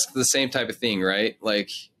 that's the same type of thing, right?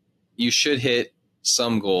 Like you should hit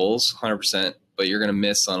some goals 100%, but you're going to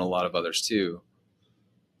miss on a lot of others too.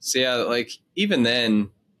 So yeah, like even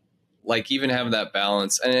then. Like even having that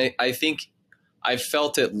balance. And I think I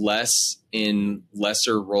felt it less in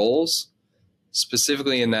lesser roles,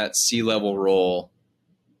 specifically in that C-level role.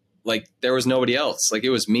 Like there was nobody else. Like it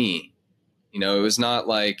was me, it was not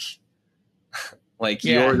like Like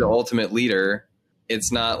Yeah. you're the ultimate leader. It's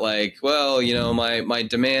not like, well, you know, my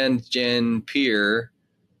demand gen peer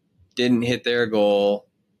didn't hit their goal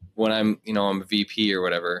when I'm a VP or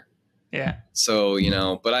whatever. Yeah. So,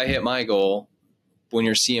 but I hit my goal. When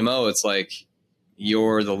you're CMO, it's like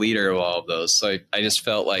you're the leader of all of those. So I just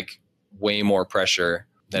felt like way more pressure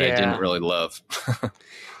that I didn't really love.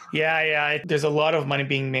 Yeah. There's a lot of money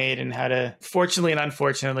being made in how to, fortunately and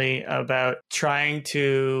unfortunately, about trying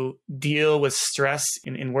to deal with stress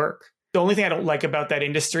in work. The only thing I don't like about that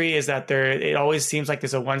industry is that it always seems like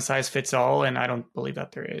there's a one size fits all, and I don't believe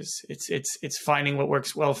that there is. It's finding what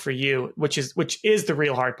works well for you, which is the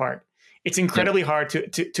real hard part. It's incredibly hard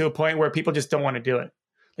to a point where people just don't want to do it.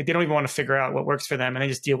 Like they don't even want to figure out what works for them,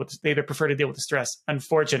 and they prefer to deal with the stress,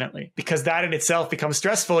 unfortunately, because that in itself becomes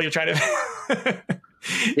stressful. You're trying to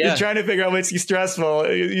you're trying to figure out what's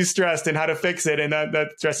stressful, you stressed, and how to fix it, and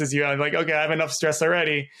that stresses you out. Like, okay, I have enough stress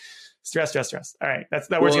already. Stress. All right, that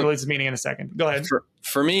word's going to lose meaning in a second. Go ahead.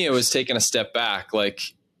 For me, it was taking a step back. Like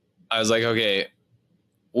I was like, okay,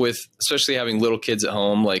 with especially having little kids at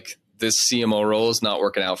home, like this CMO role is not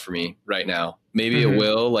working out for me right now. Maybe it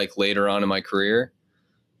will, like later on in my career.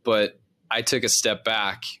 But I took a step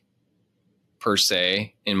back per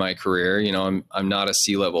se in my career. I'm not a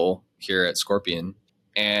C-level here at Scorpion.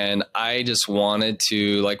 And I just wanted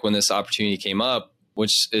to, like when this opportunity came up,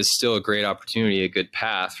 which is still a great opportunity, a good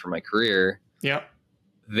path for my career. Yeah.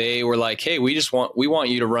 They were like, hey, we want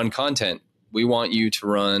you to run content. We want you to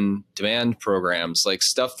run demand programs, like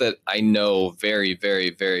stuff that I know very, very,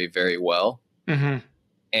 very, very well. Mm-hmm.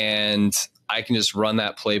 And I can just run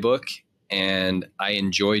that playbook and I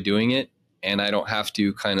enjoy doing it. And I don't have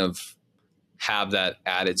to kind of have that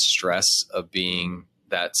added stress of being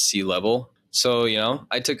that C-level. So,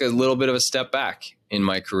 I took a little bit of a step back in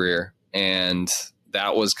my career, and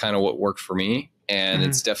that was kind of what worked for me. And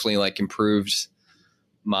it's definitely like improved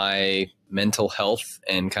my mental health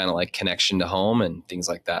and kind of like connection to home and things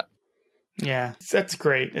like that. Yeah, that's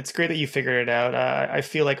great. It's great that you figured it out. I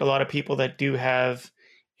feel like a lot of people that do have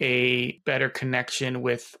a better connection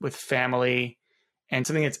with family and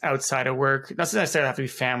something that's outside of work, doesn't necessarily have to be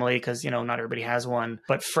family because, not everybody has one,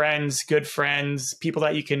 but friends, good friends, people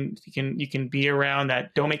that you can be around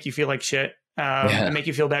that don't make you feel like shit. And make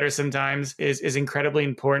you feel better sometimes is incredibly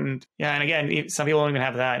important. Yeah. And again, some people don't even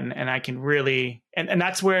have that. And I can really, and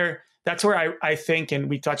that's where I think, and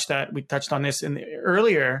we touched on this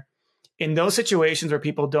earlier, in those situations where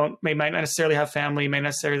people might not necessarily have family, may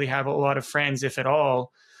necessarily have a lot of friends, if at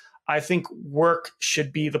all. I think work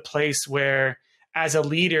should be the place where, as a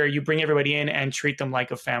leader, you bring everybody in and treat them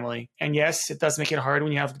like a family. And yes, it does make it hard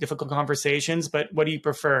when you have difficult conversations, but what do you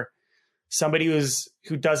prefer? Somebody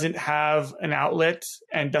who doesn't have an outlet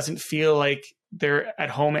and doesn't feel like they're at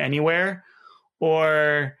home anywhere,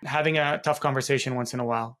 or having a tough conversation once in a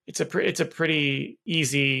while? It's a pretty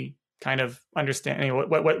easy kind of understanding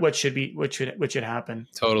what should happen.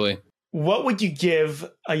 Totally. What would you give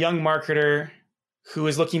a young marketer who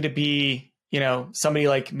is looking to be, somebody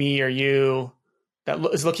like me or you, that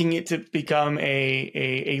is looking to become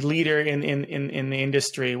a leader in the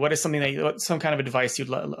industry? What is some kind of advice you'd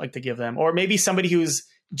like to give them? Or maybe somebody who's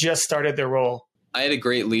just started their role? I had a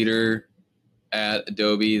great leader at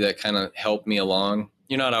Adobe that kind of helped me along.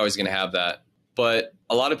 You're not always going to have that. But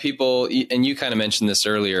a lot of people, and you kind of mentioned this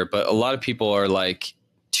earlier, but a lot of people are like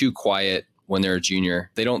too quiet when they're a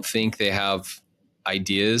junior. They don't think they have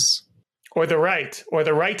ideas. Or the right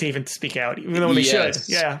to even speak out, even though they should.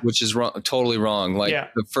 Yeah. Which is wrong, totally wrong. Like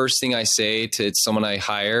the first thing I say to someone I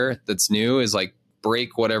hire that's new is like,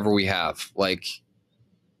 break whatever we have. Like,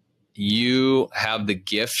 you have the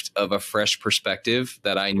gift of a fresh perspective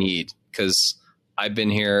that I need, because I've been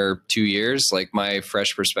here 2 years. Like, my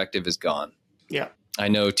fresh perspective is gone. Yeah. I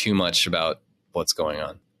know too much about what's going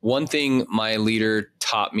on. One thing my leader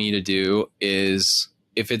taught me to do is,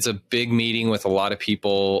 if it's a big meeting with a lot of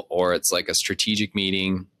people, or it's like a strategic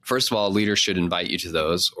meeting, first of all, a leader should invite you to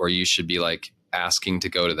those, or you should be like asking to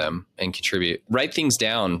go to them and contribute. Write things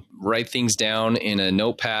down in a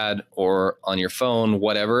notepad or on your phone,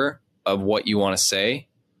 whatever, of what you want to say,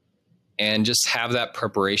 and just have that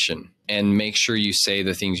preparation and make sure you say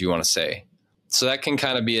the things you want to say. So that can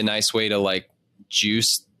kind of be a nice way to like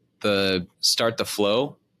start the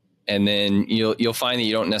flow. And then you'll find that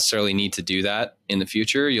you don't necessarily need to do that in the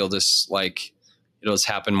future. It'll just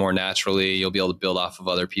happen more naturally. You'll be able to build off of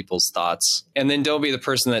other people's thoughts. And then don't be the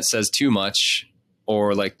person that says too much,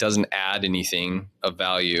 or like doesn't add anything of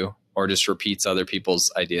value, or just repeats other people's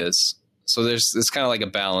ideas. So there's kind of like a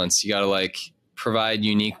balance. You got to like provide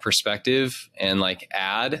unique perspective and like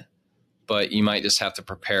add, but you might just have to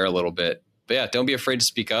prepare a little bit. But yeah, don't be afraid to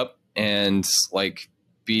speak up. and like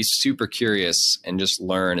be super curious and just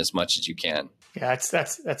learn as much as you can. Yeah,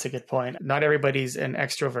 that's a good point. Not everybody's an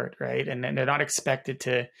extrovert, right? And they're not expected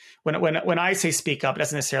to. When I say speak up, it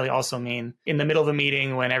doesn't necessarily also mean in the middle of a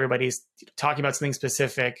meeting when everybody's talking about something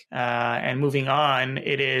specific and moving on.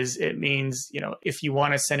 It means, if you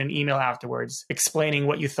want to send an email afterwards explaining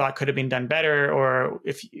what you thought could have been done better, or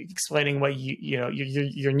if explaining what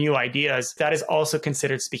your new ideas, that is also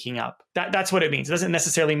considered speaking up. That's what it means. It doesn't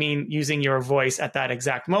necessarily mean using your voice at that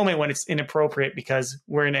exact moment when it's inappropriate, because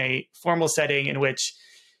we're in a formal setting in which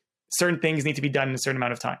certain things need to be done in a certain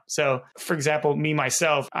amount of time. So, for example,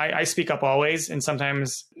 myself, I speak up always, and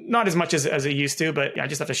sometimes not as much as I used to, but I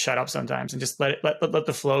just have to shut up sometimes and just let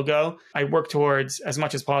the flow go. I work towards, as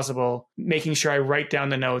much as possible, making sure I write down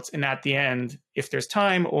the notes, and at the end, if there's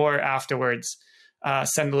time, or afterwards,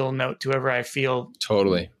 send a little note to whoever I feel.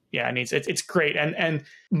 Totally. Yeah, it's great. And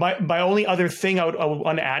my only other thing I would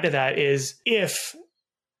want to add to that is, if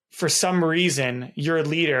for some reason your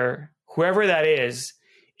leader, whoever that is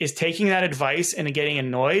taking that advice and getting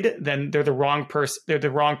annoyed, then they're the wrong person. They're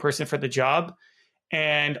the wrong person for the job.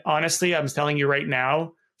 And honestly, I'm telling you right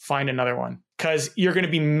now, find another one, because you're going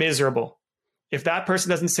to be miserable. If that person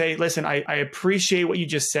doesn't say, listen, I appreciate what you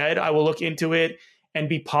just said, I will look into it and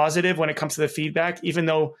be positive when it comes to the feedback, even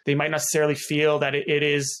though they might not necessarily feel that it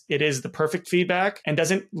is the perfect feedback, and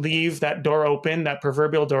doesn't leave that door open, that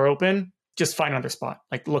proverbial door open, just find another spot,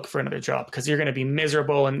 like look for another job, because you're going to be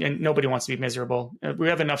miserable, and nobody wants to be miserable. We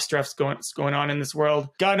have enough stress going on in this world.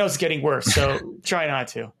 God knows it's getting worse. So try not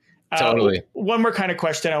to. Totally. One more kind of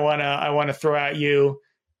question I want to throw at you.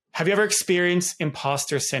 Have you ever experienced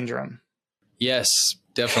imposter syndrome? Yes,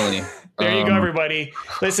 definitely. There you go, everybody.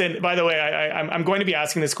 Listen, by the way, I'm going to be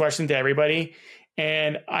asking this question to everybody.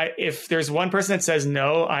 And if there's one person that says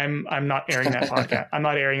no, I'm not airing that podcast. I'm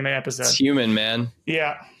not airing that episode. It's human, man.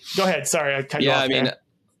 Yeah. Go ahead. Sorry, I cut you off. Yeah,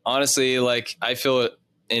 honestly, like I feel it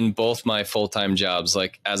in both my full-time jobs.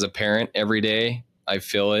 Like as a parent every day, I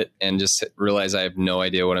feel it and just realize I have no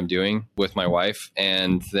idea what I'm doing with my wife.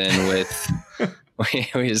 And then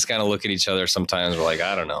we just kind of look at each other sometimes. We're like,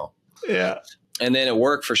 I don't know. Yeah. And then at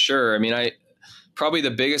work for sure. Probably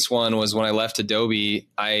the biggest one was when I left Adobe.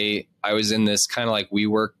 I was in this kind of like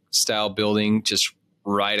WeWork style building just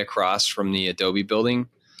right across from the Adobe building.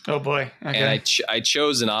 Oh boy. Okay. And I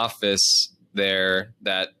chose an office there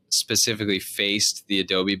that specifically faced the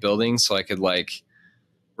Adobe building, so I could like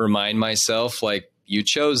remind myself, like, you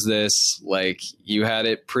chose this, like you had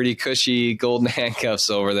it pretty cushy, golden handcuffs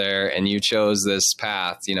over there, and you chose this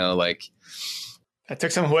path, like. That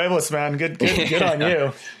took some huevos, man. Good on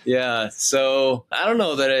you. Yeah. So I don't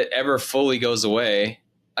know that it ever fully goes away.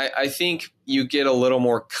 I think you get a little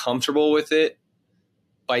more comfortable with it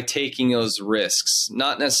by taking those risks,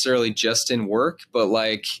 not necessarily just in work, but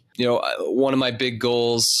like, one of my big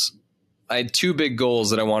goals, I had two big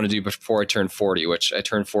goals that I want to do before I turned 40, which I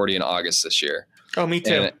turned 40 in August this year. Oh, me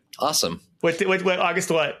too. Awesome. What August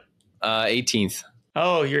what? 18th.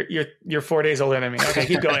 Oh, you're 4 days older than me. Okay,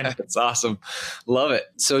 keep going. That's awesome. Love it.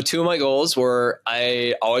 So two of my goals were,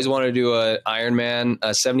 I always wanted to do a Ironman,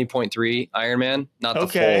 a 70.3 Ironman, not the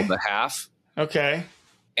full, the half. Okay.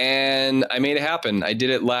 And I made it happen. I did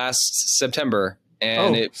it last September,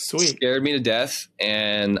 and it scared me to death,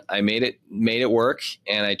 and I made it work,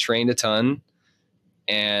 and I trained a ton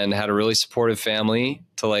and had a really supportive family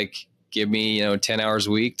to like give me, 10 hours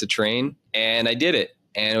a week to train, and I did it.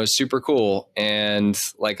 And it was super cool. And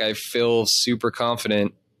like, I feel super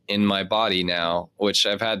confident in my body now, which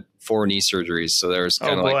I've had 4 knee surgeries. So there's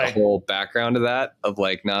kind of like a whole background to that of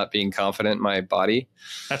like not being confident in my body.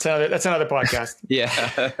 That's another podcast.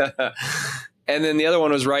 Yeah. And then the other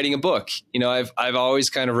one was writing a book. I've always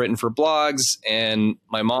kind of written for blogs, and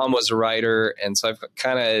my mom was a writer. And so I've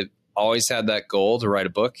kind of always had that goal to write a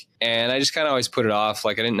book, and I just kind of always put it off.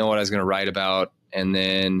 Like I didn't know what I was going to write about. And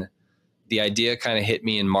then the idea kind of hit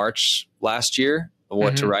me in March last year of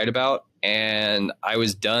what to write about. And I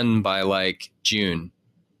was done by like June.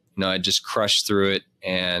 I just crushed through it.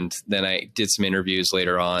 And then I did some interviews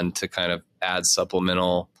later on to kind of add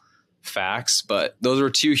supplemental facts. But those were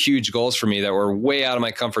 2 huge goals for me that were way out of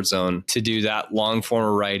my comfort zone, to do that long form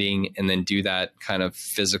of writing and then do that kind of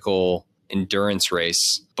physical endurance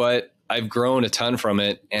race. But I've grown a ton from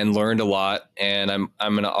it and learned a lot. And I'm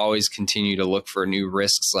going to always continue to look for new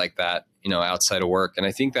risks like that, outside of work. And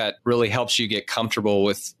I think that really helps you get comfortable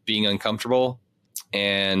with being uncomfortable.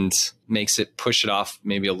 and makes it push it off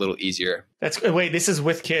maybe a little easier. Wait, this is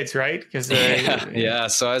with kids, right? Because yeah.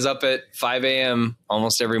 So I was up at 5 a.m.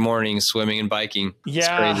 almost every morning, swimming and biking. It's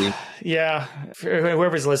crazy. Yeah. For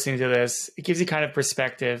whoever's listening to this, it gives you kind of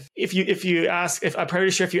perspective. I'm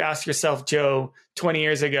pretty sure if you ask yourself, Joe, 20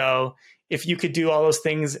 years ago, if you could do all those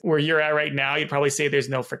things where you're at right now, you'd probably say there's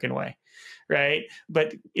no freaking way. Right.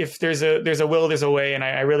 But if there's a will, there's a way. And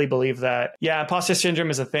I really believe that. Yeah. Imposter syndrome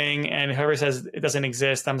is a thing. And whoever says it doesn't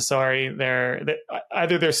exist, I'm sorry.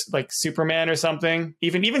 Either there's like Superman or something.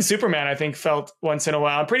 Even Superman, I think, felt once in a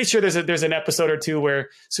while. I'm pretty sure there's an episode or two where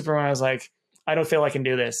Superman was like, I don't feel I can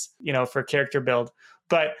do this, for character build.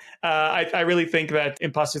 But I really think that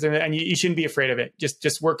imposter syndrome, and you shouldn't be afraid of it.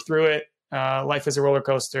 Just work through it. Life is a roller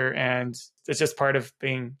coaster, and it's just part of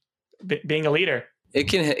being a leader. It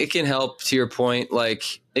can help, to your point.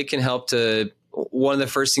 Like, it can help to, one of the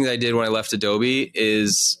first things I did when I left Adobe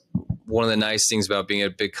is, one of the nice things about being a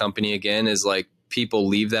big company again is like people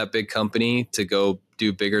leave that big company to go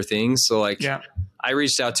do bigger things. So like, I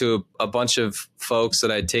reached out to a bunch of folks that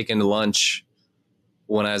I'd taken to lunch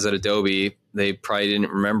when I was at Adobe. They probably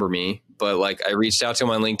didn't remember me, but like I reached out to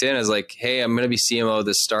them on LinkedIn. I was like, hey, I'm going to be CMO of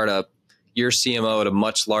this startup. You're CMO at a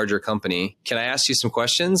much larger company. Can I ask you some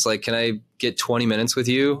questions? Like, can I get 20 minutes with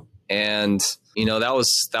you? And, that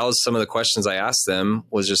was some of the questions I asked them,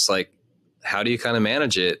 was just like, how do you kind of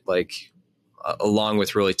manage it? Like, along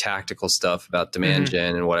with really tactical stuff about demand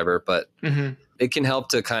gen and whatever. But it can help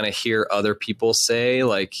to kind of hear other people say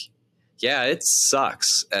like, yeah, it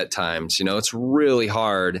sucks at times. It's really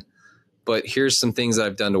hard, but here's some things that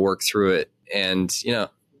I've done to work through it. And,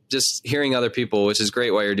 just hearing other people, which is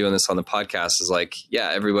great why you're doing this on the podcast, is like, yeah,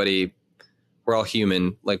 everybody, we're all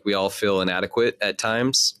human. Like, we all feel inadequate at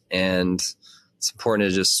times. And it's important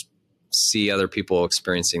to just see other people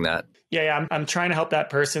experiencing that. Yeah. I'm trying to help that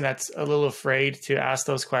person that's a little afraid to ask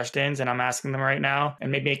those questions. And I'm asking them right now,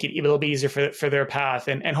 and maybe make it a little bit easier for their path,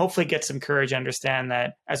 and hopefully get some courage to understand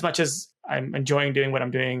that as much as I'm enjoying doing what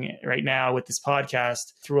I'm doing right now with this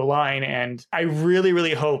podcast through Align. And I really,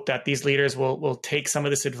 really hope that these leaders will take some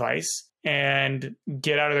of this advice and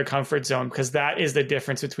get out of their comfort zone, because that is the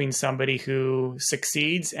difference between somebody who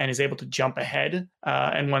succeeds and is able to jump ahead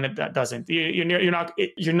and one that doesn't. You're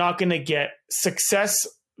not going to get success.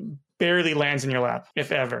 Barely lands in your lap,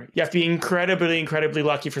 if ever. You have to be incredibly, incredibly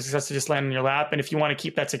lucky for success to just land in your lap. And if you want to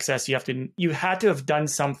keep that success, you had to have done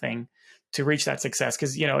something to reach that success.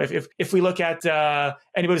 Because if we look at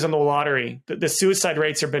anybody who's on the lottery, the suicide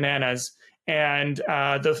rates are bananas, and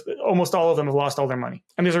almost all of them have lost all their money.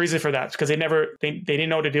 And there's a reason for that, because they didn't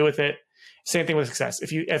know what to do with it. Same thing with success.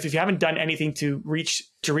 If you haven't done anything to reach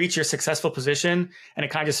your successful position, and it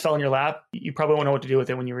kind of just fell in your lap, you probably won't know what to do with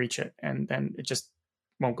it when you reach it, and then it just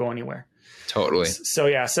won't go anywhere. Totally.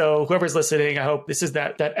 So whoever's listening, I hope this is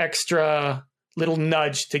that extra little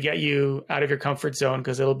nudge to get you out of your comfort zone,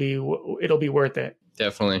 because it'll be worth it.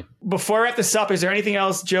 Definitely. Before I wrap this up, is there anything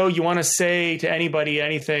else, Joe, you want to say to anybody?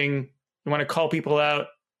 Anything you want to call people out?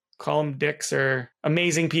 Call them dicks or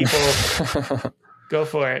amazing people? Go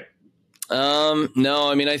for it.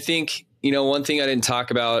 No, I mean, I think, one thing I didn't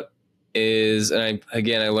talk about is, and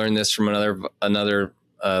I learned this from another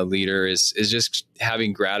leader, is just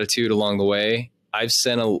having gratitude along the way. I've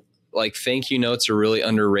sent thank you notes are really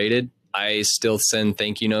underrated. I still send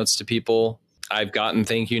thank you notes to people. I've gotten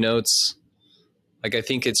thank you notes. Like, I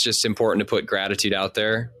think it's just important to put gratitude out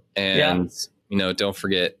there, and don't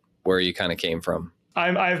forget where you kind of came from.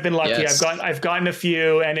 I've been lucky. Yes. I've gotten a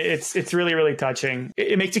few, and it's really, really touching.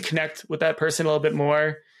 It makes you connect with that person a little bit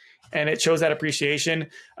more, and it shows that appreciation.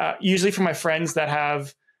 Usually for my friends that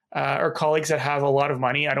have or colleagues that have a lot of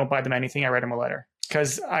money, I don't buy them anything. I write them a letter,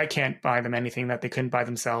 because I can't buy them anything that they couldn't buy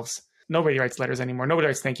themselves. Nobody writes letters anymore. Nobody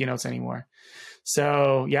writes thank you notes anymore.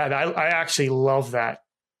 So yeah, I actually love that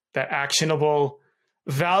actionable,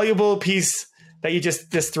 valuable piece that you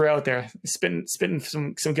just threw out there, spitting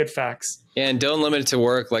some good facts. Yeah, and don't limit it to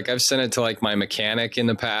work. Like, I've sent it to like my mechanic in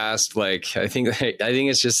the past. Like, I think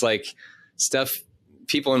it's just like stuff,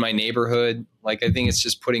 people in my neighborhood. Like, I think it's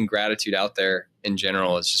just putting gratitude out there in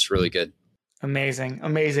general. It's just really good.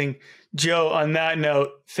 Amazing. Joe, on that note,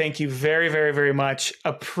 thank you very, very, very much.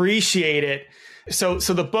 Appreciate it. So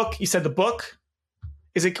the book, you said the book,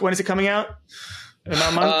 when is it coming out?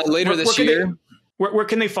 Later this year. Where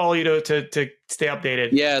can they follow you to stay updated?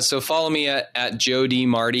 Yeah, so follow me at Joe D.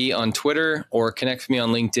 Marty on Twitter, or connect with me on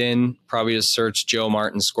LinkedIn. Probably just search Joe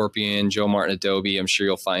Martin Scorpion, Joe Martin Adobe. I'm sure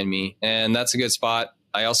you'll find me. And that's a good spot.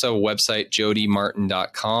 I also have a website,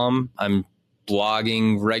 jodmartin.com. I'm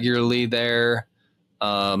blogging regularly there.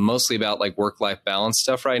 mostly about like work-life balance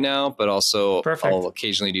stuff right now, but also Perfect. I'll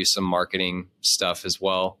occasionally do some marketing stuff as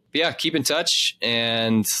well. But yeah, keep in touch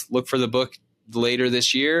and look for the book later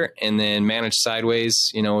this year, and then Manage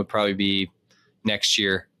Sideways, would probably be next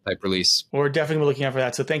year type release. We're definitely looking out for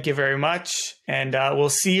that. So thank you very much. And we'll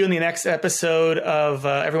see you in the next episode of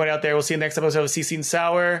everyone out there. We'll see you in the next episode of See Sweet and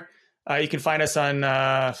Sour. You can find us on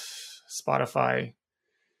Spotify,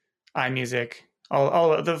 iMusic,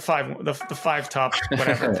 all the five top,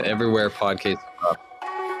 whatever. Everywhere podcasts.